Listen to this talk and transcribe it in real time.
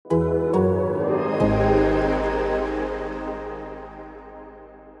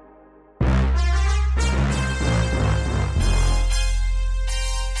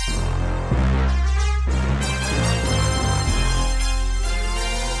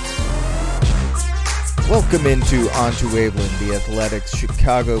Welcome into Onto Waveland, the Athletics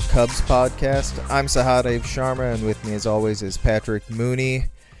Chicago Cubs podcast. I'm Sahadev Sharma, and with me as always is Patrick Mooney.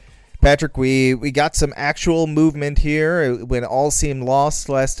 Patrick, we got some actual movement here when all seemed lost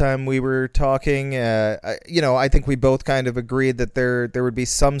last time we were talking. I think we both kind of agreed that there would be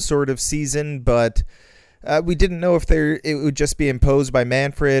some sort of season, but we didn't know if it would just be imposed by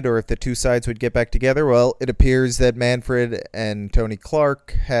Manfred or if the two sides would get back together. Well, it appears that Manfred and Tony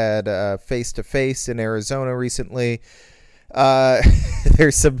Clark had face-to-face in Arizona recently.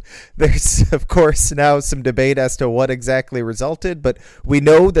 There's of course now some debate as to what exactly resulted, but we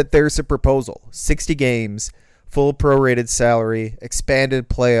know that there's a proposal: 60 games, full prorated salary, expanded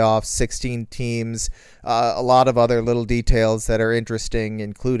playoffs, 16 teams, a lot of other little details that are interesting,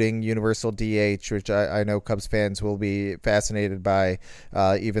 including universal DH, which I know Cubs fans will be fascinated by,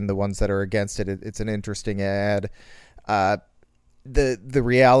 even the ones that are against it. It's an interesting ad. The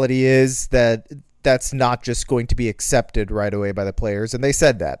reality is that that's not just going to be accepted right away by the players, and they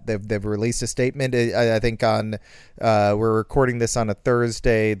said that. They've released a statement. I think we're recording this on a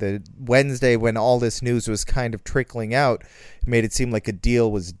Thursday. The Wednesday, when all this news was kind of trickling out, it made it seem like a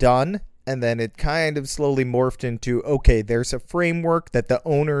deal was done, and then it kind of slowly morphed into, okay, there's a framework that the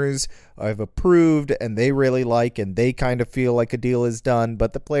owners have approved and they really like, and they kind of feel like a deal is done,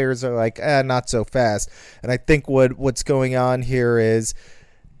 but the players are like, not so fast. And I think what's going on here is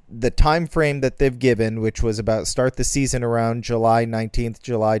the time frame that they've given, which was about start the season around July 19th,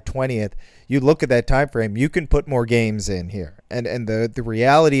 July 20th. You look at that time frame, you can put more games in here. And the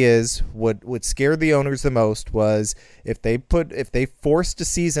reality is, what scared the owners the most was if they forced a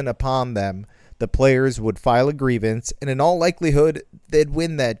season upon them, the players would file a grievance, and in all likelihood they'd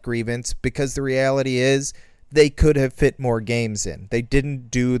win that grievance, because the reality is they could have fit more games in. They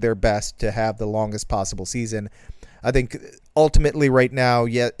didn't do their best to have the longest possible season. I think ultimately right now,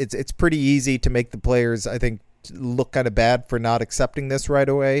 it's pretty easy to make the players, I think, look kind of bad for not accepting this right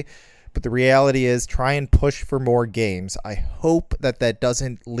away. But the reality is, try and push for more games. I hope that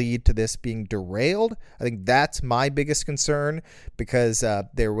doesn't lead to this being derailed. I think that's my biggest concern, because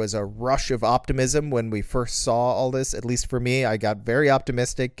there was a rush of optimism when we first saw all this. At least for me, I got very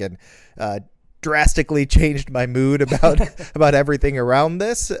optimistic and drastically changed my mood about everything around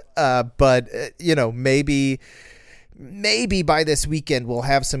this. But maybe by this weekend we'll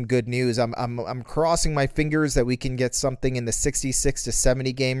have some good news. I'm crossing my fingers that we can get something in the 66 to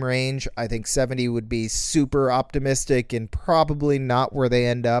 70 game range. I think 70 would be super optimistic and probably not where they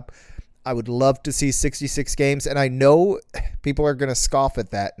end up. I would love to see 66 games, and I know people are going to scoff at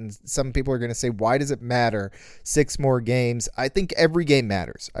that, and some people are going to say, why does it matter? 6 more games. I think every game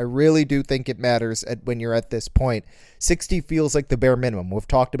matters. I really do think it matters when you're at this point. 60 feels like the bare minimum. We've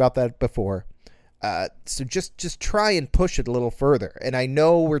talked about that before. So just try and push it a little further. And I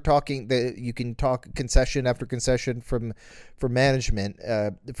know we're talking that you can talk concession after concession from management,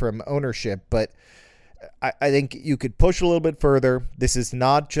 from ownership, but I think you could push a little bit further. This is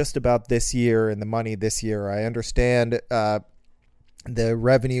not just about this year and the money this year. I understand the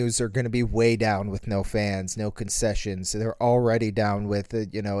revenues are going to be way down with no fans, no concessions. They're already down with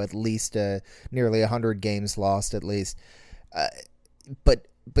at least nearly 100 games lost at least.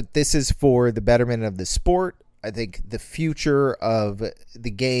 But this is for the betterment of the sport. I think the future of the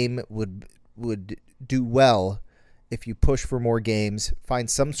game would do well if you push for more games, find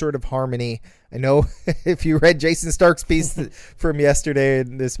some sort of harmony. I know if you read Jason Stark's piece from yesterday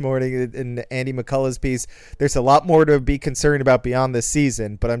and this morning and Andy McCullough's piece, there's a lot more to be concerned about beyond this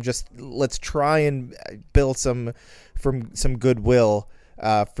season, but let's try and build some goodwill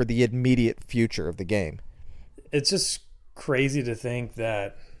for the immediate future of the game. It's just crazy to think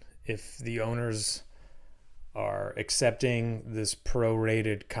that if the owners are accepting this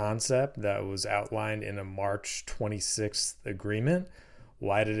prorated concept that was outlined in a March 26th agreement,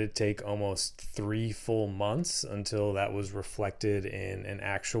 why did it take almost 3 full months until that was reflected in an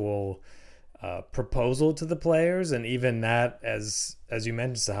actual proposal to the players? And even that, as you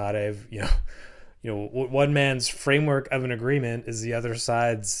mentioned, Sahadev, one man's framework of an agreement is the other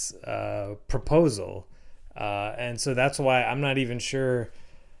side's proposal. And so that's why I'm not even sure,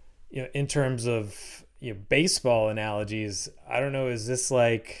 in terms of baseball analogies, I don't know, is this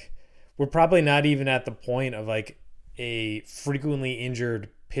like, we're probably not even at the point of like a frequently injured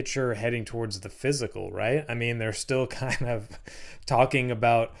pitcher heading towards the physical, right? I mean, they're still kind of talking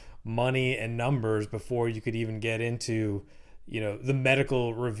about money and numbers before you could even get into, the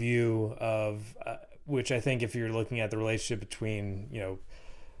medical review of, which I think if you're looking at the relationship between,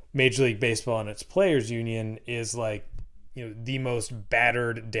 Major League Baseball and its players union is like, the most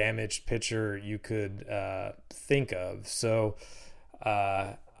battered, damaged pitcher you could think of. So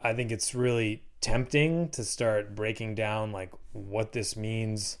I think it's really tempting to start breaking down like what this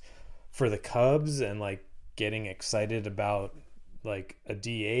means for the Cubs and like getting excited about like a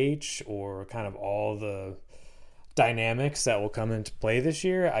DH or kind of all the dynamics that will come into play this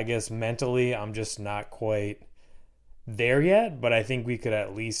year. I guess mentally I'm just not quite there yet, but I think we could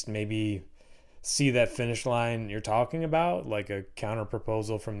at least maybe see that finish line you're talking about, like a counter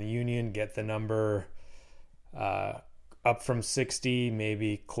proposal from the union, get the number up from 60,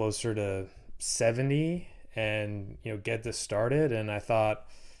 maybe closer to 70, and get this started. And I thought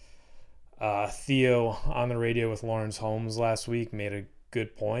Theo on the radio with Lawrence Holmes last week made a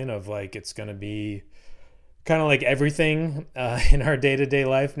good point of like it's going to be kind of like everything in our day-to-day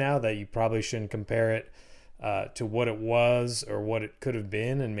life now, that you probably shouldn't compare it to what it was or what it could have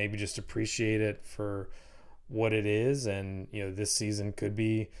been, and maybe just appreciate it for what it is. And this season could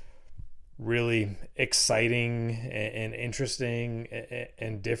be really exciting and interesting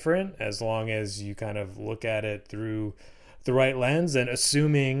and different, as long as you kind of look at it through the right lens, and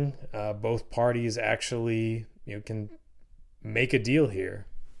assuming both parties actually can make a deal here.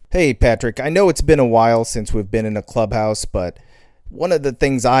 Hey, Patrick, I know it's been a while since we've been in a clubhouse, but one of the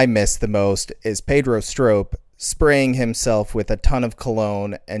things I miss the most is Pedro Strop spraying himself with a ton of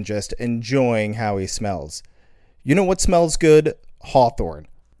cologne and just enjoying how he smells. You know what smells good? Hawthorne.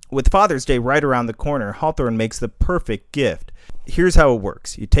 With Father's Day right around the corner, Hawthorne makes the perfect gift. Here's how it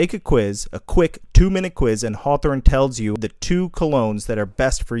works. You take a quiz, a quick 2-minute quiz, and Hawthorne tells you the 2 colognes that are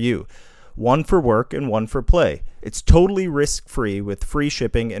best for you. One for work and one for play. It's totally risk-free with free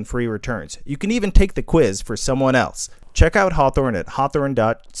shipping and free returns. You can even take the quiz for someone else. Check out Hawthorne at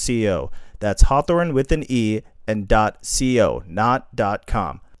hawthorne.co. That's Hawthorne with an E and .co, not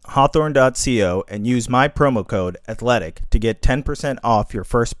 .com. Hawthorne.co, and use my promo code ATHLETIC to get 10% off your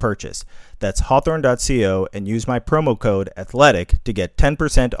first purchase. That's Hawthorne.co, and use my promo code ATHLETIC to get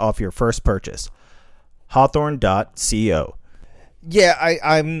 10% off your first purchase. Hawthorne.co. Yeah,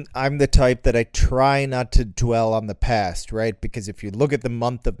 I'm the type that I try not to dwell on the past, right? Because if you look at the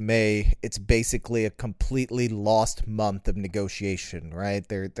month of May, it's basically a completely lost month of negotiation, right?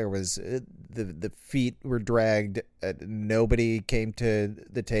 There was the feet were dragged, nobody came to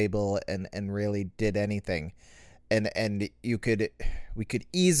the table and really did anything. And we could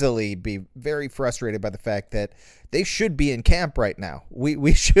easily be very frustrated by the fact that they should be in camp right now.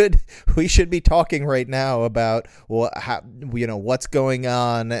 We should be talking right now about what's going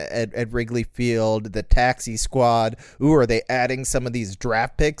on at Wrigley Field, the taxi squad. Ooh, are they adding some of these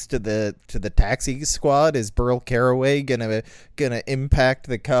draft picks to the taxi squad? Is Burl Carraway gonna impact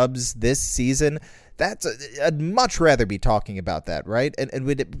the Cubs this season? I'd much rather be talking about that, right? And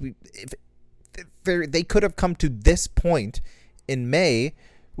if they could have come to this point in May,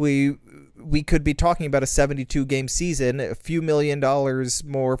 we could be talking about a 72-game season, a few $1 million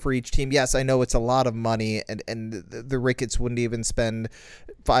more for each team. Yes, I know it's a lot of money, and the Ricketts wouldn't even spend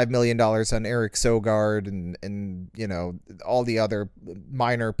 $5 million on Eric Sogard and all the other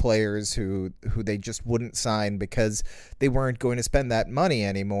minor players who they just wouldn't sign because they weren't going to spend that money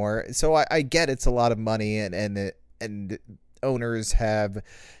anymore. So I get it's a lot of money, and owners have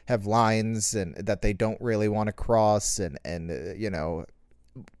lines and that they don't really want to cross, and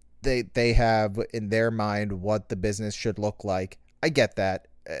they have in their mind what the business should look like. I get that.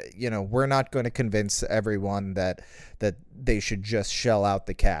 We're not going to convince everyone that they should just shell out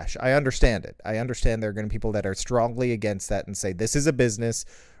the cash. I understand it. I understand there are going to be people that are strongly against that and say, this is a business,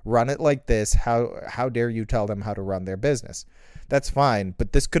 run it like this. How dare you tell them how to run their business? That's fine,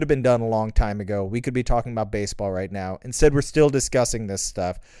 but this could have been done a long time ago. We could be talking about baseball right now. Instead, we're still discussing this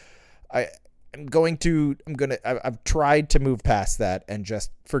stuff. I've tried to move past that and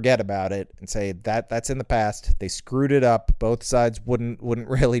just forget about it and say that's in the past. They screwed it up. Both sides wouldn't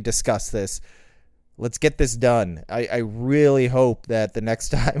really discuss this. Let's get this done. I really hope that the next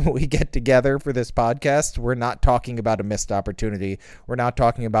time we get together for this podcast, we're not talking about a missed opportunity. We're not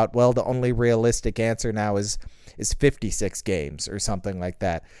talking about, well, the only realistic answer now is 56 games or something like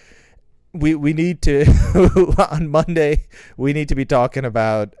that. We need to, on Monday, we need to be talking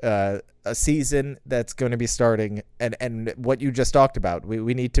about a season that's going to be starting and what you just talked about.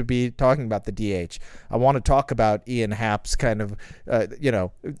 We need to be talking about the DH. I want to talk about Ian Happ's kind of,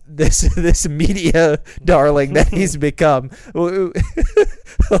 this media darling that he's become.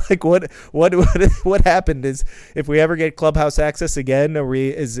 Like what happened is, if we ever get Clubhouse access again,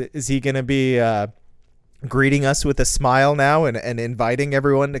 is he going to be greeting us with a smile now and inviting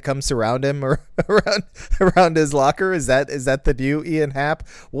everyone to come surround him or around his locker? Is that the new Ian Happ?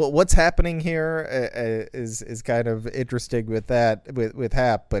 What's happening here is kind of interesting with that with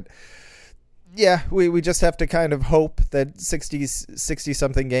Happ, but Yeah, we just have to kind of hope that 60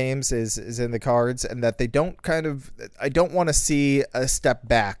 something games is in the cards, and that they don't I don't want to see a step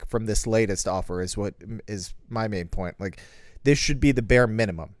back from this latest offer is what is my main point. Like, this should be the bare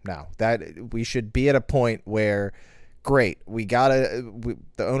minimum now. That we should be at a point where, great, the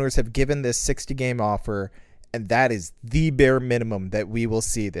owners have given this 60 game offer, and that is the bare minimum that we will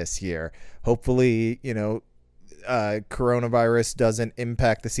see this year. Hopefully, coronavirus doesn't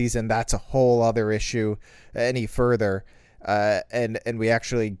impact the season. That's a whole other issue any further. And we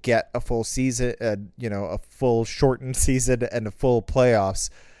actually get a full season, a full shortened season and a full playoffs.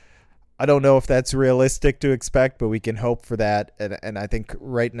 I don't know if that's realistic to expect, but we can hope for that. And I think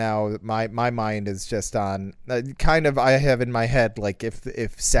right now my mind is just on I have in my head, like,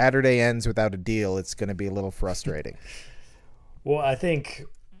 if Saturday ends without a deal, it's going to be a little frustrating. Well, I think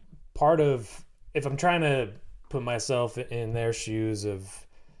if I'm trying to put myself in their shoes of,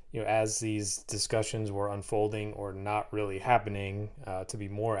 as these discussions were unfolding or not really happening, to be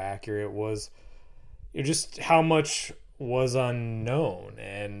more accurate, was just how much was unknown,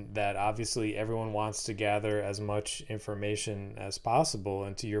 and that obviously everyone wants to gather as much information as possible.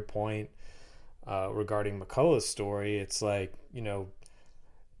 And to your point regarding McCullough's story, it's like,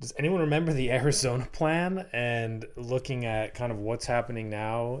 does anyone remember the Arizona plan, and looking at kind of what's happening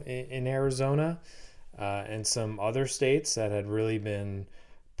now in Arizona and some other states that had really been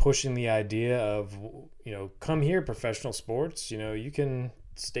pushing the idea of, come here, professional sports, you can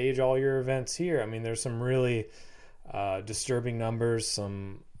stage all your events here. I mean, there's some really disturbing numbers,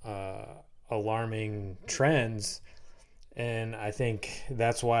 some alarming trends. And I think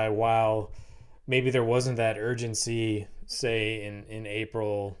that's why, while maybe there wasn't that urgency, say in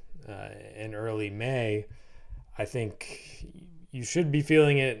April and early May, I think you should be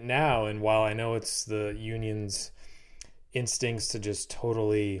feeling it now. And while I know it's the union's instincts to just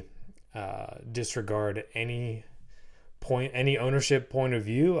totally disregard any ownership point of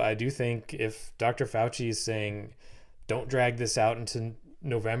view, I do think if Dr. Fauci is saying, don't drag this out into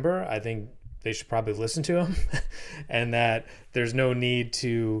November, I think they should probably listen to him and that there's no need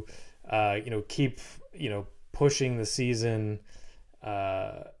to, keep, pushing the season,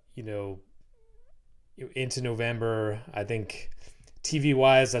 into November. I think TV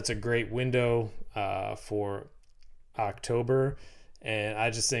wise, that's a great window for October. And I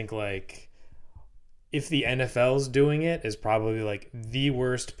just think, like, if the NFL's doing it, is probably like the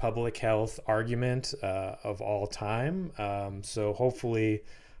worst public health argument of all time. So hopefully,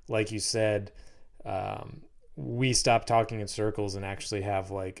 like you said, we stop talking in circles and actually have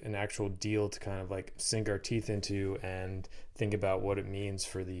like an actual deal to kind of like sink our teeth into and think about what it means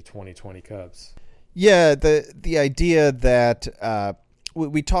for the 2020 Cubs. Yeah, the idea that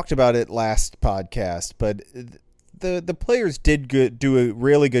we talked about it last podcast, but the players did do a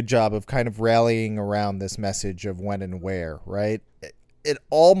really good job of kind of rallying around this message of when and where, right? You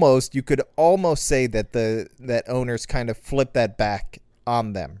could almost say that that owners kind of flipped that back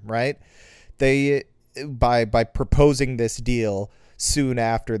on them, right? They by proposing this deal soon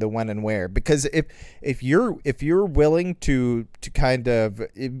after the when and where, because if you're willing to kind of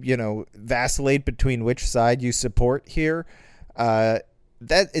vacillate between which side you support here,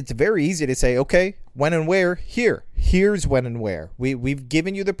 that it's very easy to say, okay, when and where, here's when and where. We've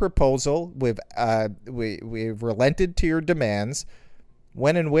given you the proposal. We've relented to your demands.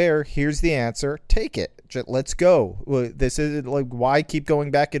 When and where, here's the answer. Take it. Let's go. This is like, why keep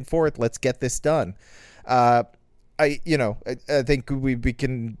going back and forth? Let's get this done. I think we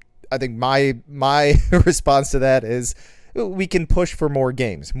can. I think my response to that is, we can push for more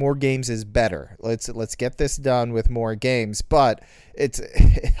games. More games is better. Let's get this done with more games. But it's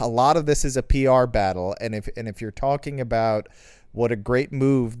a lot of this is a PR battle, and if you're talking about what a great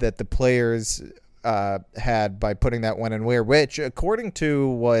move that the players had by putting that when and where, which according to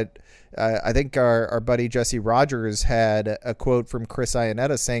what I think our buddy Jesse Rogers had a quote from Chris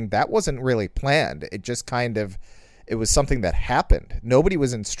Iannetta saying that wasn't really planned. It just kind of, it was something that happened. Nobody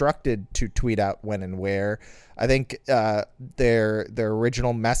was instructed to tweet out when and where. I think their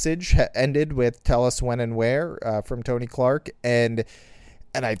original message ended with "Tell us when and where" from Tony Clark, and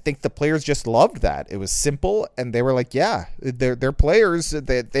I think the players just loved that. It was simple, and they were like, "Yeah, they're players.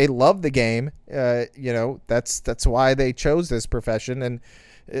 They love the game. That's why they chose this profession,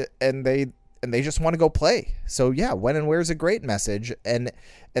 and they just want to go play. So yeah, when and where is a great message, and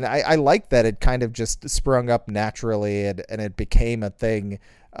I like that it kind of just sprung up naturally, and it became a thing.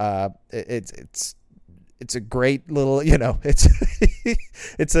 It's a great little,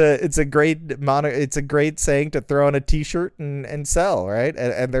 it's a great saying to throw on a T-shirt and sell, right?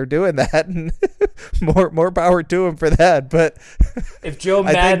 And they're doing that, and more power to them for that. But if Joe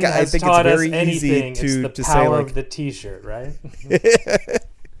Madden has taught us anything, it's the to power say, of the T-shirt, right?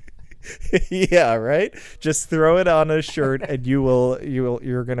 Yeah, right. Just throw it on a shirt, and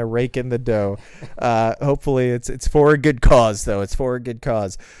you're gonna rake in the dough. Hopefully, it's for a good cause, though. It's for a good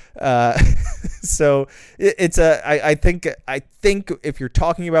cause. So I think if you're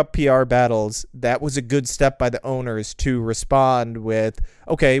talking about PR battles, that was a good step by the owners to respond with,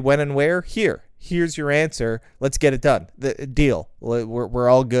 okay, when and where? Here's your answer. Let's get it done. The deal. We're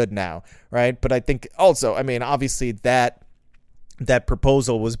all good now, right? But I think also, I mean, obviously that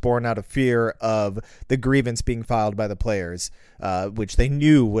proposal was born out of fear of the grievance being filed by the players, which they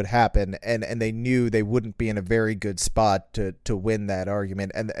knew would happen, and they knew they wouldn't be in a very good spot to win that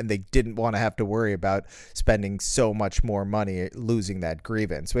argument, and they didn't want to have to worry about spending so much more money losing that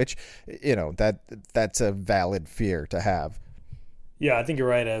grievance, which, that's a valid fear to have. Yeah, I think you're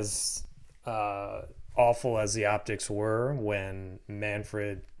right. As awful as the optics were when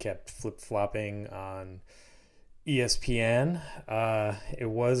Manfred kept flip-flopping on ESPN, it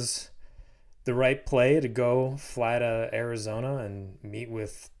was the right play to go fly to Arizona and meet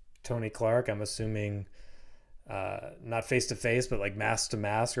with Tony Clark. I'm assuming not face to face, but like mask to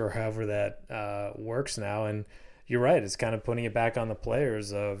mask, or however that works now. And you're right, it's kind of putting it back on the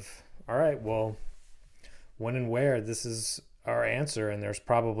players of, all right, well, when and where, this is our answer. And there's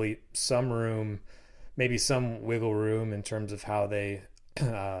probably some room, maybe some wiggle room in terms of how they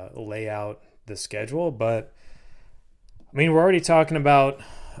lay out the schedule, but I mean, we're already talking about,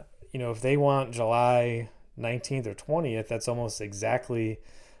 if they want July 19th or 20th, that's almost exactly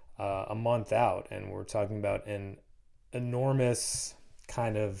a month out. And we're talking about an enormous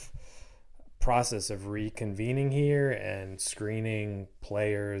kind of process of reconvening here and screening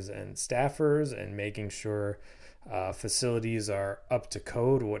players and staffers and making sure facilities are up to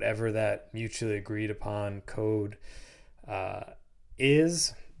code, whatever that mutually agreed upon code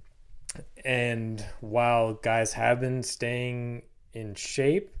is. And while guys have been staying in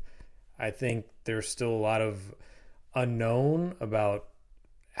shape, I think there's still a lot of unknown about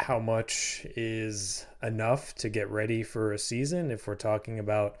how much is enough to get ready for a season. If we're talking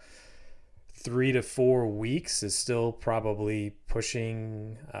about 3 to 4 weeks is still probably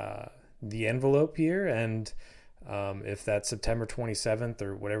pushing the envelope here. And if that's September 27th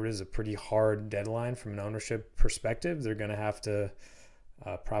or whatever it is, a pretty hard deadline from an ownership perspective, they're going to have to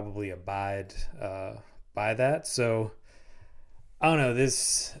probably abide by that. So I don't know,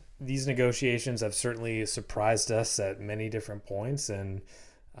 these negotiations have certainly surprised us at many different points, and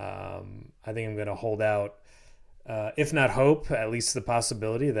I think I'm going to hold out, if not hope, at least the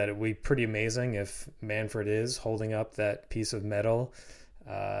possibility that it would be pretty amazing if Manfred is holding up that piece of metal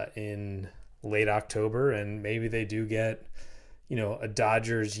in late October, and maybe they do get a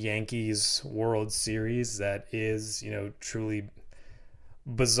Dodgers-Yankees World Series that is truly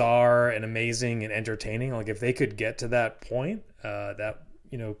bizarre and amazing and entertaining. Like if they could get to that point, that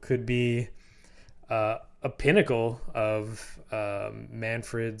could be a pinnacle of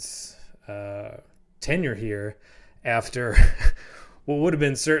Manfred's tenure here after what would have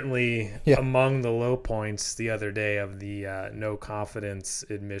been certainly among the low points the other day of the no confidence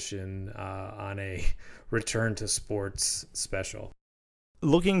admission on a return to sports special.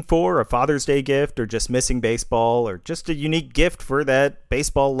 Looking for a Father's Day gift, or just missing baseball, or just a unique gift for that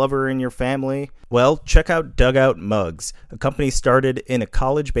baseball lover in your family? Well, check out Dugout Mugs, a company started in a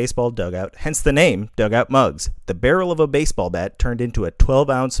college baseball dugout, hence the name Dugout Mugs, the barrel of a baseball bat turned into a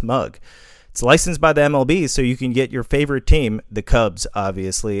 12-ounce mug. It's licensed by the MLB, so you can get your favorite team, the Cubs,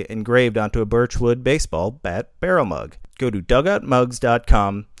 obviously, engraved onto a Birchwood baseball bat barrel mug. Go to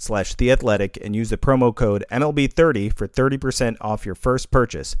dugoutmugs.com/theathletic and use the promo code MLB30 for 30% off your first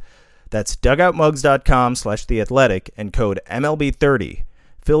purchase. That's dugoutmugs.com/theathletic and code MLB30.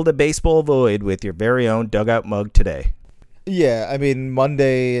 Fill the baseball void with your very own Dugout Mug today. Yeah, I mean,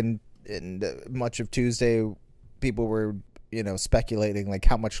 Monday and much of Tuesday, people were speculating like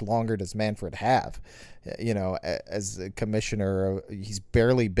how much longer does Manfred have? As a commissioner, he's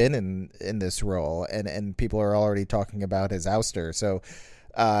barely been in this role, and people are already talking about his ouster. So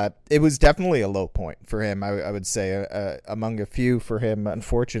it was definitely a low point for him, I would say, among a few for him,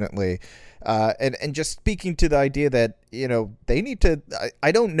 unfortunately. And just speaking to the idea that, they need to,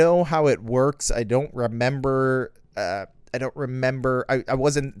 I don't know how it works. I don't remember. I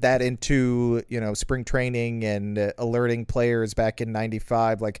wasn't that into, spring training and alerting players back in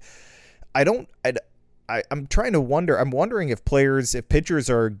 95. Like, I I'm trying to wonder. I'm wondering if pitchers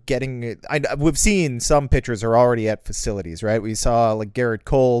are getting. We've seen some pitchers are already at facilities, right? We saw like Garrett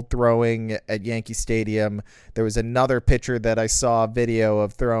Cole throwing at Yankee Stadium. There was another pitcher that I saw a video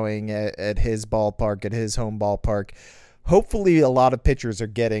of throwing at his ballpark, at his home ballpark. Hopefully, a lot of pitchers are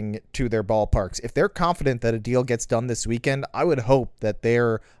getting to their ballparks. If they're confident that a deal gets done this weekend, I would hope that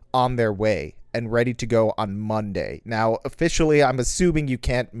they're on their way and ready to go on Monday. Now, officially, I'm assuming you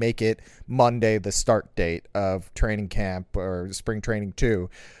can't make it Monday, the start date of training camp or spring training too.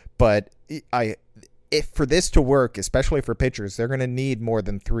 But if for this to work, especially for pitchers, they're going to need more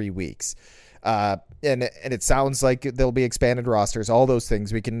than 3 weeks. And it sounds like there'll be expanded rosters, all those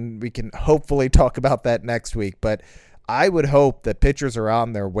things. We can hopefully talk about that next week, but I would hope that pitchers are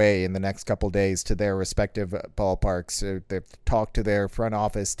on their way in the next couple of days to their respective ballparks. They've talked to their front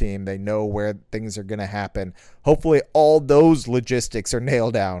office team. They know where things are going to happen. Hopefully all those logistics are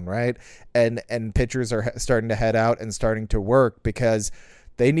nailed down, right? And pitchers are starting to head out and starting to work because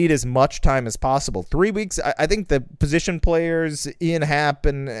they need as much time as possible. 3 weeks, I think the position players, Ian Happ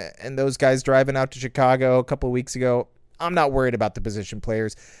and those guys driving out to Chicago a couple of weeks ago, I'm not worried about the position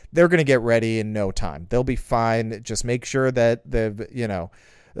players. They're going to get ready in no time. They'll be fine. Just make sure that the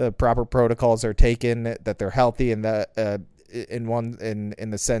proper protocols are taken, that they're healthy, and that in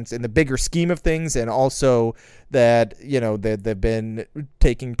the bigger scheme of things, and also that they've been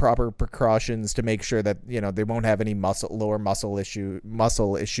taking proper precautions to make sure that they won't have any lower muscle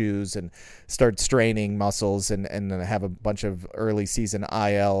issues and start straining muscles and have a bunch of early season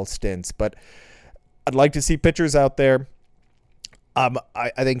IL stints. But I'd like to see pitchers out there.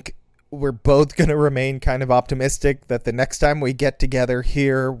 I think we're both going to remain kind of optimistic that the next time we get together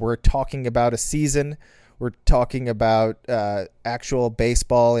here, we're talking about a season. We're talking about actual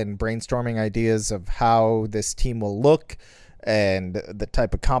baseball and brainstorming ideas of how this team will look and the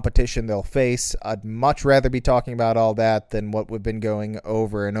type of competition they'll face. I'd much rather be talking about all that than what we've been going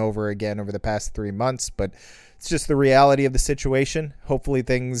over and over again over the past 3 months. But it's just the reality of the situation. Hopefully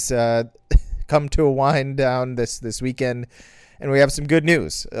things come to a wind down this weekend, and we have some good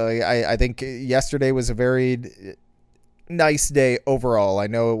news. I think yesterday was a very nice day overall. I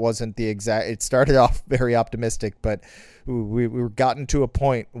know it wasn't it started off very optimistic, but we were gotten to a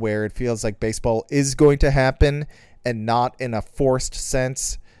point where it feels like baseball is going to happen, and not in a forced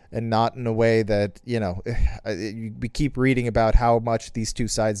sense, and not in a way that, we keep reading about how much these two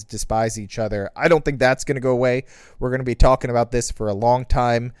sides despise each other. I don't think that's going to go away. We're going to be talking about this for a long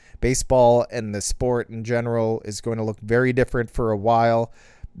time. Baseball and the sport in general is going to look very different for a while.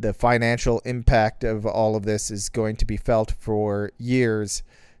 The financial impact of all of this is going to be felt for years.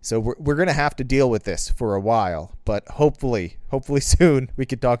 So we're going to have to deal with this for a while, but hopefully soon we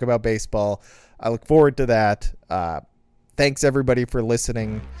can talk about baseball. I look forward to that. Thanks everybody for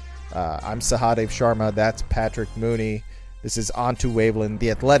listening. I'm Sahadev Sharma. That's Patrick Mooney. This is On to Waveland,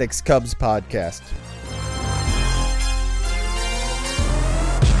 the Athletics Cubs podcast.